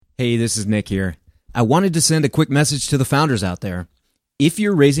Hey, this is Nick here. I wanted to send a quick message to the founders out there. If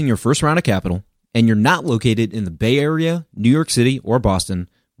you're raising your first round of capital and you're not located in the Bay Area, New York City, or Boston,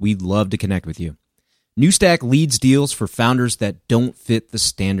 we'd love to connect with you. NewStack leads deals for founders that don't fit the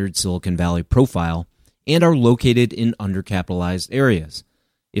standard Silicon Valley profile and are located in undercapitalized areas.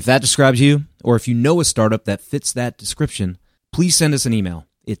 If that describes you, or if you know a startup that fits that description, please send us an email.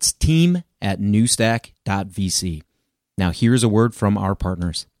 It's team@newstack.vc. Now here's a word from our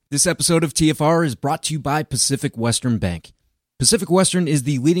partners. This episode of TFR is brought to you by Pacific Western Bank. Pacific Western is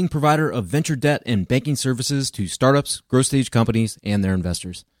the leading provider of venture debt and banking services to startups, growth stage companies, and their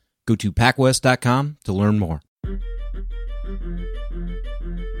investors. Go to pacwest.com to learn more.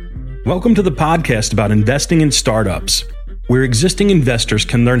 Welcome to the podcast about investing in startups, where existing investors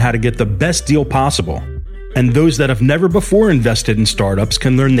can learn how to get the best deal possible, and those that have never before invested in startups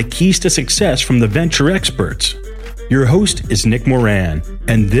can learn the keys to success from the venture experts. Your host is Nick Moran,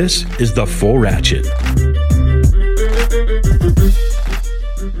 and this is The Full Ratchet.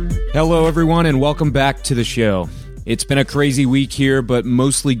 Hello, everyone, and welcome back to the show. It's been a crazy week here, but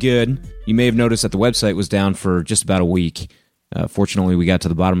mostly good. You may have noticed that the website was down for just about a week. Fortunately, we got to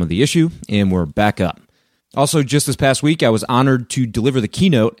the bottom of the issue, and we're back up. Also, just this past week, I was honored to deliver the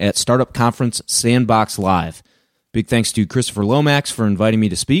keynote at Startup Conference Sandbox Live. Big thanks to Christopher Lomax for inviting me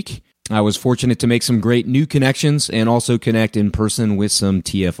to speak. I was fortunate to make some great new connections and also connect in person with some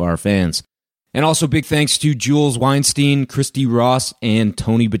TFR fans. And also big thanks to Jules Weinstein, Christy Ross, and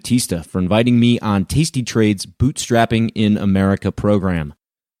Tony Batista for inviting me on Tasty Trade's Bootstrapping in America program.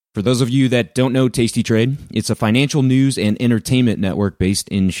 For those of you that don't know Tasty Trade, it's a financial news and entertainment network based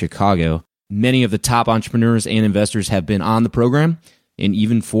in Chicago. Many of the top entrepreneurs and investors have been on the program, and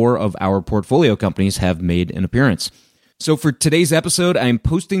even 4 of our portfolio companies have made an appearance. So for today's episode, I am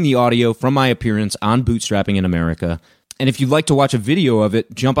posting the audio from my appearance on Bootstrapping in America. And if you'd like to watch a video of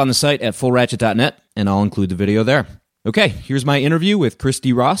it, jump on the site at fullratchet.net, and I'll include the video there. Okay, here's my interview with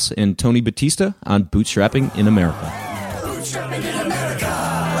Christy Ross and Tony Batista on Bootstrapping in America. Bootstrapping in America.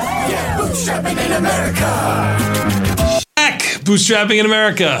 Yeah, bootstrapping in America. Back! Bootstrapping in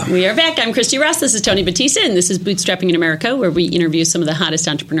America. We are back. I'm Christy Ross. This is Tony Batista, and this is Bootstrapping in America, where we interview some of the hottest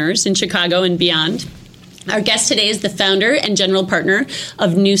entrepreneurs in Chicago and beyond. Our guest today is the founder and general partner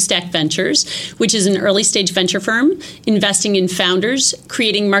of NewStack Ventures, which is an early-stage venture firm investing in founders,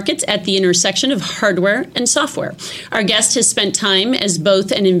 creating markets at the intersection of hardware and software. Our guest has spent time as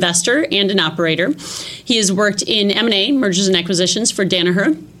both an investor and an operator. He has worked in M&A, mergers and acquisitions, for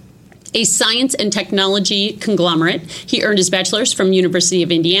Danaher, a science and technology conglomerate. He earned his bachelor's from University of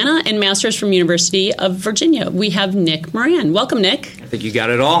Indiana and master's from University of Virginia. We have Nick Moran. Welcome, Nick. I think you got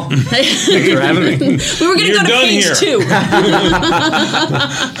it all. Thanks for having me. We were going to go to page 2.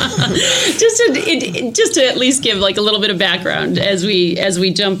 just to at least give like a little bit of background as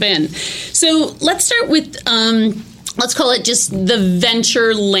we jump in. So let's start with let's call it just the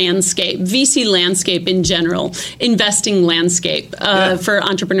venture landscape, VC landscape in general, investing landscape for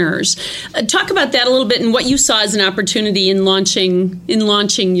entrepreneurs. Talk about that a little bit and what you saw as an opportunity in launching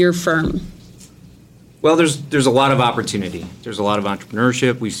your firm. Well, there's a lot of opportunity. There's a lot of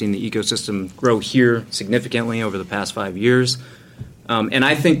entrepreneurship. We've seen the ecosystem grow here significantly over the past 5 years. And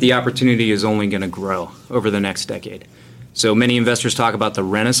I think the opportunity is only going to grow over the next decade. So many investors talk about the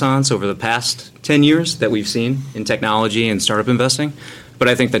renaissance over the past 10 years that we've seen in technology and startup investing. But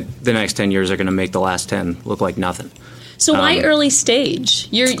I think that the next 10 years are going to make the last 10 look like nothing. So why early stage?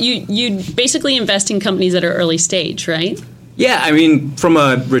 You basically invest in companies that are early stage, right? Yeah, I mean, from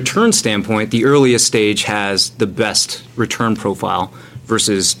a return standpoint, the earliest stage has the best return profile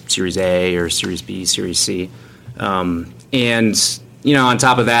versus Series A or Series B, Series C. And, you know, on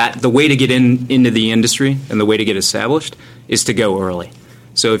top of that, the way to get into the industry and the way to get established is to go early.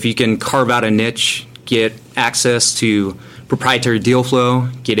 So if you can carve out a niche, get access to proprietary deal flow,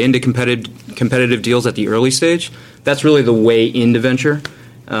 get into competitive deals at the early stage, that's really the way into venture.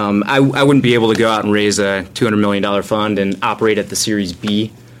 I wouldn't be able to go out and raise a $200 million fund and operate at the Series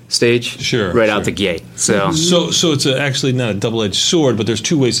B stage out the gate. So it's actually not a double-edged sword, but there's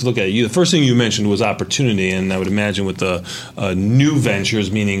 2 ways to look at it. The first thing you mentioned was opportunity, and I would imagine with the new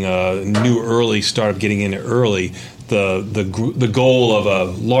ventures, meaning a new early startup getting in early, the goal of a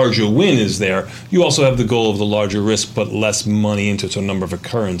larger win is there. You also have the goal of the larger risk, but less money into it, so number of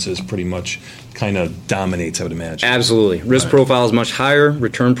occurrences pretty much kind of dominates, I would imagine. Absolutely. Risk profile is much higher,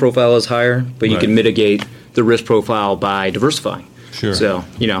 return profile is higher, but you can mitigate the risk profile by diversifying. Sure. So,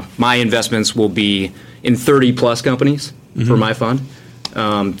 you know, my investments will be in 30-plus companies for my fund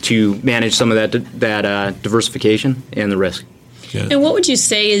to manage some of that diversification and the risk. And what would you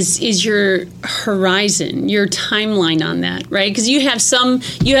say is your horizon, your timeline on that, right? Because you have some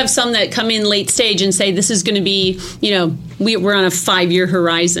that come in late stage and say this is going to be, we're on a 5-year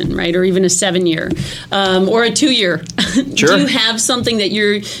horizon, right, or even a 7-year, or a 2-year. Sure. Do you have something that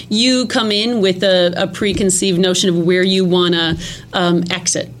you come in with a preconceived notion of where you want to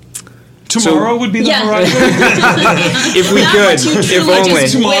exit? Tomorrow would be the horizon? If we could, if only.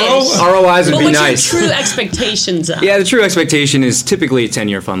 Tomorrow? ROIs would be nice. What your true expectations are? Yeah, the true expectation is typically a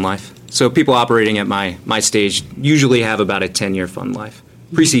 10-year fund life. So people operating at my stage usually have about a 10-year fund life,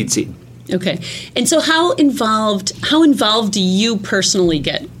 pre-seed seed. Okay. And so how involved do you personally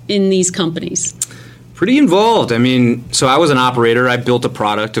get in these companies? Pretty involved. I mean, so I was an operator. I built a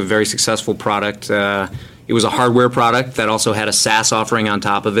product, a very successful product. It was a hardware product that also had a SaaS offering on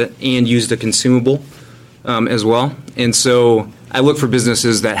top of it and used a consumable as well. And so I look for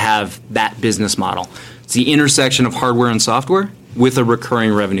businesses that have that business model. It's the intersection of hardware and software with a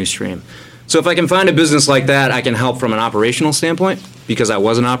recurring revenue stream. So if I can find a business like that, I can help from an operational standpoint because I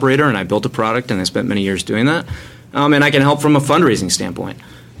was an operator and I built a product and I spent many years doing that. And I can help from a fundraising standpoint.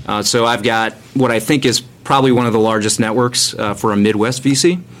 So I've got what I think is probably one of the largest networks for a Midwest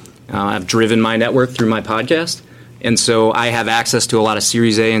VC. I've driven my network through my podcast, and so I have access to a lot of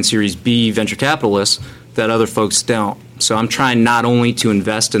Series A and Series B venture capitalists that other folks don't. So I'm trying not only to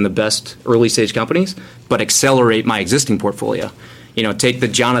invest in the best early-stage companies, but accelerate my existing portfolio. Take the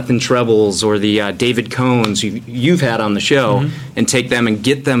Jonathan Trebles or the David Cohns you've had on the show, and take them and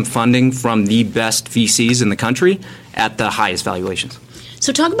get them funding from the best VCs in the country at the highest valuations.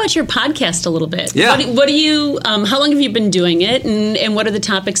 So talk about your podcast a little bit. Yeah. What do you, how long have you been doing it, and what are the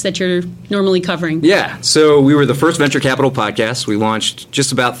topics that you're normally covering? Yeah, so we were the first venture capital podcast. We launched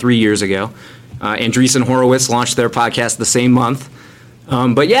just about 3 years ago. Andreessen Horowitz launched their podcast the same month.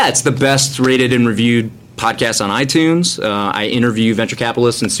 But yeah, it's the best rated and reviewed podcast on iTunes. I interview venture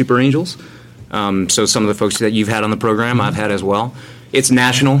capitalists and super angels. So some of the folks that you've had on the program, I've had as well. It's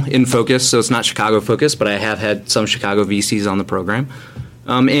national in focus, so it's not Chicago focused, but I have had some Chicago VCs on the program.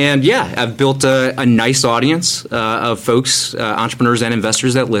 And yeah, I've built a nice audience of folks, entrepreneurs and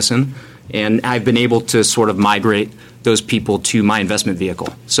investors that listen, and I've been able to sort of migrate those people to my investment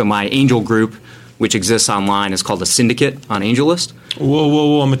vehicle. So my angel group, which exists online, is called a syndicate on AngelList.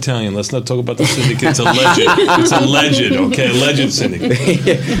 Whoa, I'm Italian. Let's not talk about the syndicate. It's alleged. It's alleged, okay? Alleged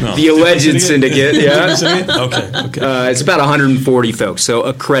syndicate. No. The alleged syndicate, yeah. Okay. It's about 140 folks, so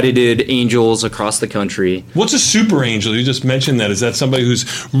accredited angels across the country. What's a super angel? You just mentioned that. Is that somebody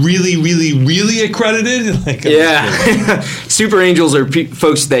who's really, really, really accredited? Yeah. Super angels are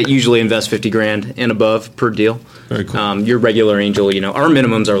folks that usually invest $50,000 and above per deal. Very cool. Your regular angel, our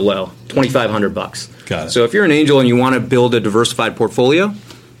minimums are low, $2,500. Got it. So if you're an angel and you want to build a diversified portfolio,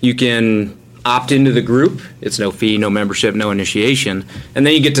 you can opt into the group. It's no fee, no membership, no initiation, and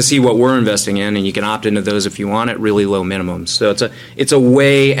then you get to see what we're investing in, and you can opt into those if you want at really low minimums. So it's a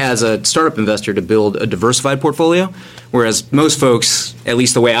way as a startup investor to build a diversified portfolio. Whereas most folks, at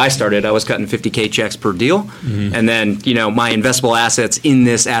least the way I started, I was cutting $50K checks per deal, and then my investable assets in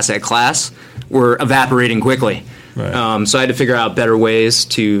this asset class were evaporating quickly. Right. So I had to figure out better ways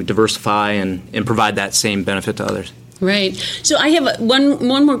to diversify and provide that same benefit to others. Right. So I have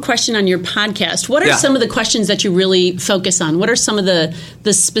one more question on your podcast. What are some of the questions that you really focus on? What are some of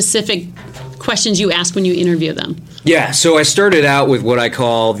the specific questions you ask when you interview them? Yeah, so I started out with what I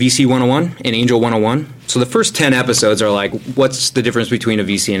call VC 101 and Angel 101. So the first 10 episodes are like, what's the difference between a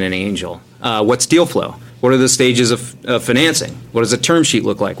VC and an angel? What's deal flow? What are the stages of financing? What does a term sheet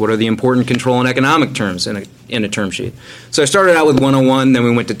look like? What are the important control and economic terms in a term sheet? So I started out with 101, then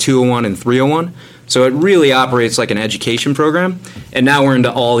we went to 201 and 301. So it really operates like an education program, and now we're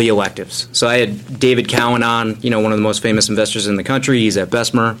into all the electives. So I had David Cowan on, one of the most famous investors in the country. He's at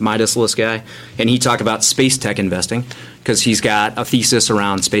Bessemer, Midas list guy, and he talked about space tech investing because he's got a thesis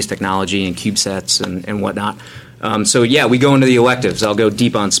around space technology and CubeSats and whatnot. So yeah, we go into the electives. I'll go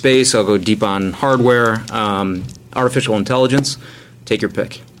deep on space. I'll go deep on hardware, artificial intelligence. Take your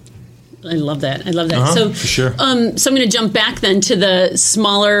pick. I love that. So, for sure. So I'm going to jump back then to the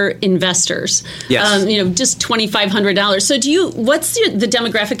smaller investors. Yes. Just $2,500. So what's the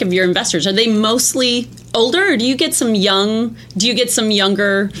demographic of your investors? Are they mostly older, or do you get some younger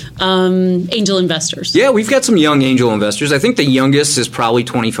angel investors? Yeah, we've got some young angel investors. I think the youngest is probably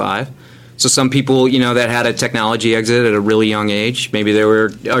 25. So some people, that had a technology exit at a really young age. Maybe they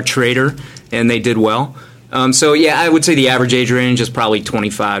were a trader and they did well. So yeah, I would say the average age range is probably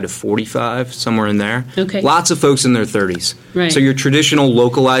 25 to 45, somewhere in there. Okay. Lots of folks in their 30s. Right. So your traditional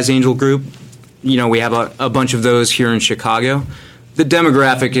localized angel group, we have a bunch of those here in Chicago. The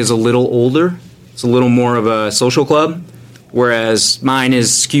demographic is a little older. It's a little more of a social club. whereas mine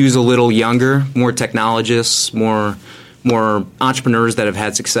skews a little younger, more technologists, more entrepreneurs that have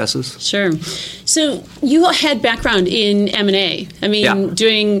had successes. Sure. So you had background in M&A. I mean,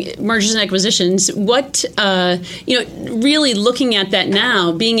 doing mergers and acquisitions. What, really looking at that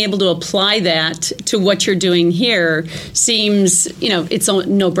now, being able to apply that to what you're doing here seems, it's a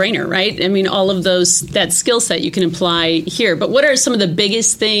no-brainer, right? I mean, all of that skill set you can apply here. But what are some of the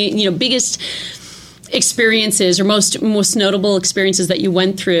biggest experiences or most notable experiences that you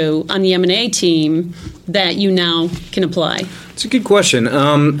went through on the M&A team that you now can apply? It's a good question.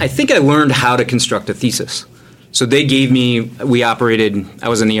 I think I learned how to construct a thesis. So they gave me, I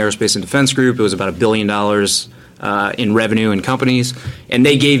was in the aerospace and defense group. It was about $1 billion in revenue in companies. And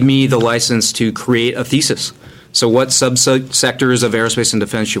they gave me the license to create a thesis. So what subsectors of aerospace and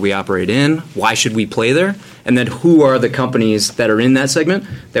defense should we operate in? Why should we play there? And then who are the companies that are in that segment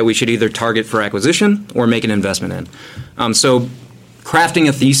that we should either target for acquisition or make an investment in? So crafting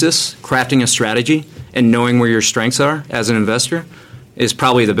a thesis, crafting a strategy, and knowing where your strengths are as an investor is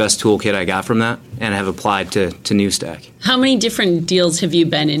probably the best toolkit I got from that and have applied to NewStack. How many different deals have you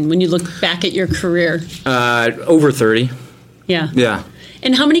been in when you look back at your career? Over 30. Yeah. Yeah.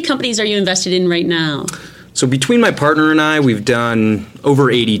 And how many companies are you invested in right now? So between my partner and I, we've done over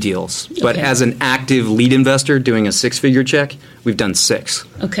 80 deals. But as an active lead investor doing a six-figure check, we've done 6.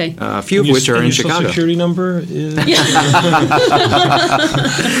 Okay. A few of which are in Chicago. Social security number is...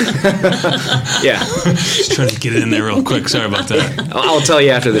 Yeah. Just trying to get it in there real quick. Sorry about that. I'll tell you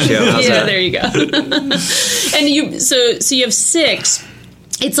after the show. How's that? There you go. And so you have 6.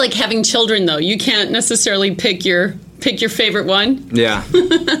 It's like having children, though. You can't necessarily pick your favorite one. Yeah.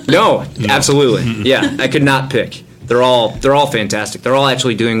 No, absolutely. Yeah, I could not pick. They're all fantastic. They're all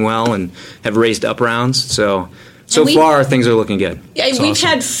actually doing well and have raised up rounds. So far things are looking good. Yeah, we've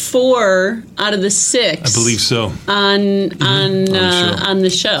had 4 out of the 6. I believe so. On the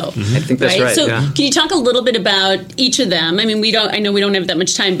show. I think that's right. So yeah. can you talk a little bit about each of them? I mean, I know we don't have that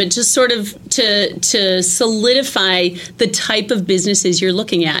much time, but just sort of to solidify the type of businesses you're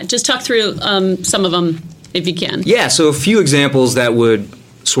looking at. Just talk through some of them if you can. Yeah, so a few examples that would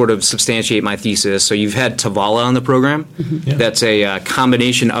sort of substantiate my thesis. So you've had Tavala on the program. Mm-hmm. Yeah. That's a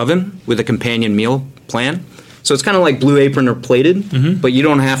combination oven with a companion meal plan. So it's kind of like Blue Apron or plated, but you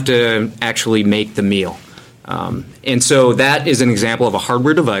don't have to actually make the meal. And so that is an example of a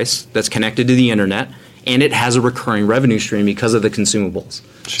hardware device that's connected to the internet, and it has a recurring revenue stream because of the consumables.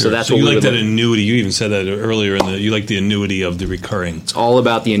 Sure. So that's so what you we like that look. annuity. You even said that earlier. You like the annuity of the recurring. It's all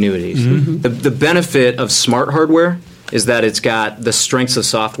about the annuities. Mm-hmm. The benefit of smart hardware is that it's got the strengths of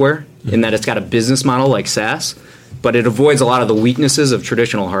software in that it's got a business model like SaaS, but it avoids a lot of the weaknesses of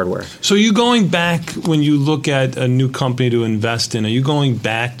traditional hardware. So are you going back, when you look at a new company to invest in, are you going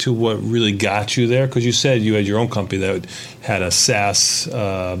back to what really got you there? Because you said you had your own company that had a SaaS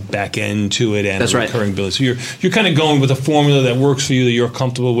back end to it and That's a recurring right. bill. So you're kind of going with a formula that works for you, that you're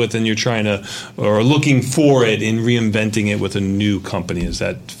comfortable with, and you're trying to, or looking for it in reinventing it with a new company. Is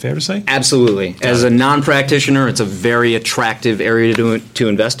that fair to say? Absolutely. As a non-practitioner, it's a very attractive area to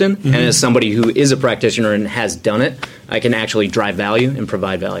invest in. And as somebody who is a practitioner and has done it, I can actually drive value and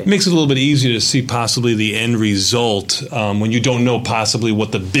provide value. It makes it a little bit easier to see possibly the end result when you don't know possibly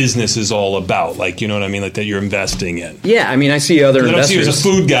what the business is all about. Like, you know what I mean? Like that you're investing in. Yeah, I mean, I see other investors. I don't see you as a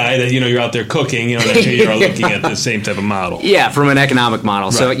food guy that, you're out there cooking, that you're looking at the same type of model. Yeah, from an economic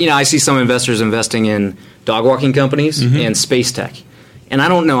model. Right. So, I see some investors investing in dog walking companies and space tech. And I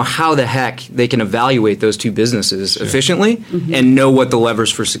don't know how the heck they can evaluate those two businesses efficiently and know what the levers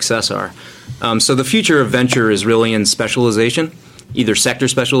for success are. So the future of venture is really in specialization, either sector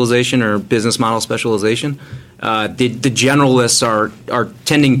specialization or business model specialization. The generalists are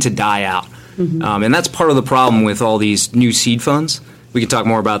tending to die out. And that's part of the problem with all these new seed funds. We can talk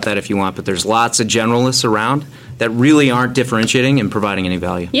more about that if you want, but there's lots of generalists around that really aren't differentiating and providing any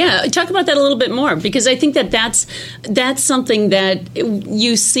value. Yeah, talk about that a little bit more, because I think that's something that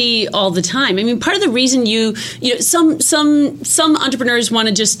you see all the time. I mean, part of the reason some entrepreneurs want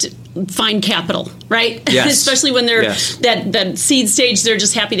to just find capital, right? Yes. Especially when they're that seed stage, they're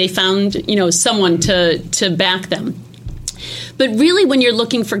just happy they found someone to back them. But really, when you're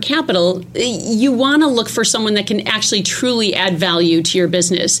looking for capital, you want to look for someone that can actually truly add value to your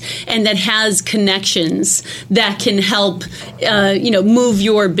business and that has connections that can help, move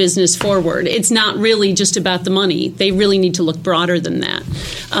your business forward. It's not really just about the money. They really need to look broader than that.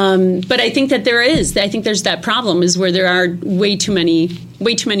 But I think that there's that problem is where there are way too many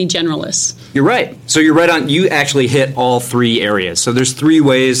generalists. You're right. So you're right on. You actually hit all 3 areas. So there's 3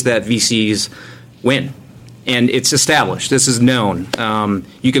 ways that VCs win. And it's established. This is known.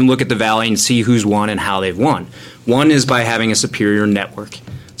 You can look at the Valley and see who's won and how they've won. One is by having a superior network.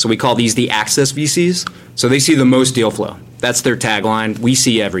 So we call these the access VCs. So they see the most deal flow. That's their tagline. We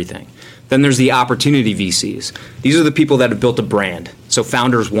see everything. Then there's the opportunity VCs. These are the people that have built a brand. So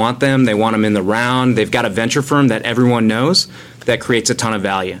founders want them. They want them in the round. They've got a venture firm that everyone knows that creates a ton of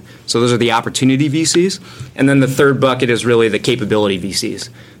value. So those are the opportunity VCs. And then the third bucket is really the capability VCs.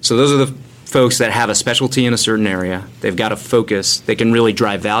 So those are the folks that have a specialty in a certain area. They've got a focus. They can really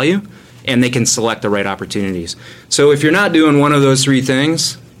drive value, and they can select the right opportunities. So if you're not doing one of those three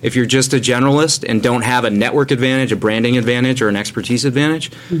things, if you're just a generalist and don't have a network advantage, a branding advantage, or an expertise advantage,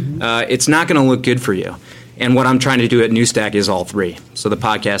 it's not going to look good for you. And what I'm trying to do at NewStack is all three. So the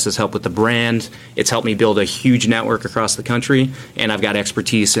podcast has helped with the brand. It's helped me build a huge network across the country, and I've got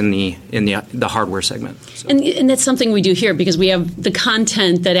expertise in the hardware segment. So. And that's something we do here because we have the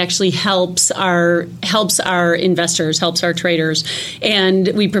content that actually helps our investors, helps our traders, and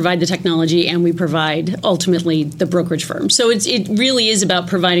we provide the technology and we provide ultimately the brokerage firm. So it really is about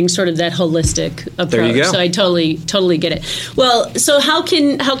providing sort of that holistic approach. There you go. So I totally get it. Well, so how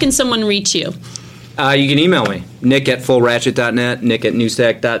can someone reach you? You can email me, nick@fullratchet.net,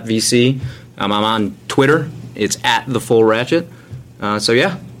 nick@newstack.vc. I'm on Twitter. It's @thefullratchet. So,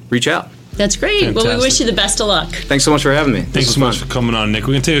 yeah, reach out. That's great. Fantastic. Well, we wish you the best of luck. Thanks so much for having me. Thanks so much for coming on, Nick.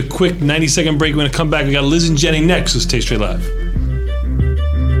 We're going to take a quick 90-second break. We're going to come back. We got Liz and Jenny next. Let's Stay Straight Live.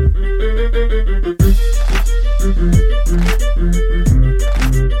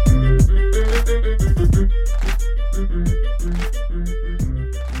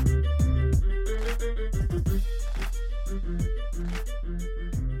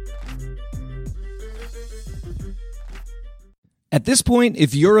 At this point,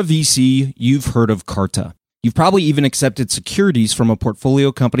 if you're a VC, you've heard of Carta. You've probably even accepted securities from a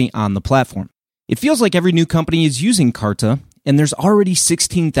portfolio company on the platform. It feels like every new company is using Carta, and there's already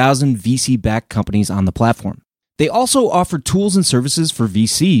 16,000 VC-backed companies on the platform. They also offer tools and services for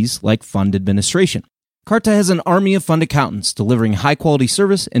VCs like fund administration. Carta has an army of fund accountants delivering high-quality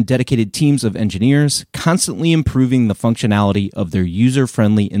service and dedicated teams of engineers, constantly improving the functionality of their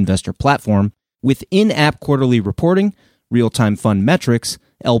user-friendly investor platform with in-app quarterly reporting, real-time fund metrics,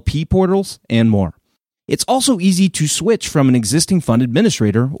 LP portals, and more. It's also easy to switch from an existing fund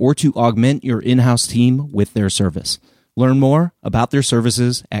administrator or to augment your in-house team with their service. Learn more about their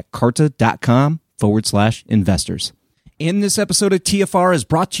services at carta.com/investors. And this episode of TFR is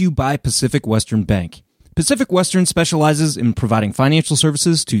brought to you by Pacific Western Bank. Pacific Western specializes in providing financial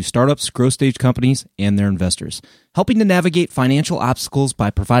services to startups, growth stage companies, and their investors, helping to navigate financial obstacles by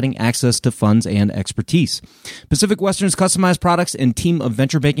providing access to funds and expertise. Pacific Western's customized products and team of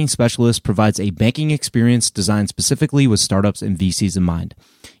venture banking specialists provides a banking experience designed specifically with startups and VCs in mind.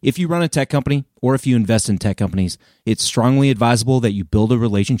 If you run a tech company or if you invest in tech companies, it's strongly advisable that you build a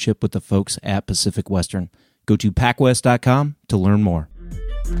relationship with the folks at Pacific Western. Go to pacwest.com to learn more.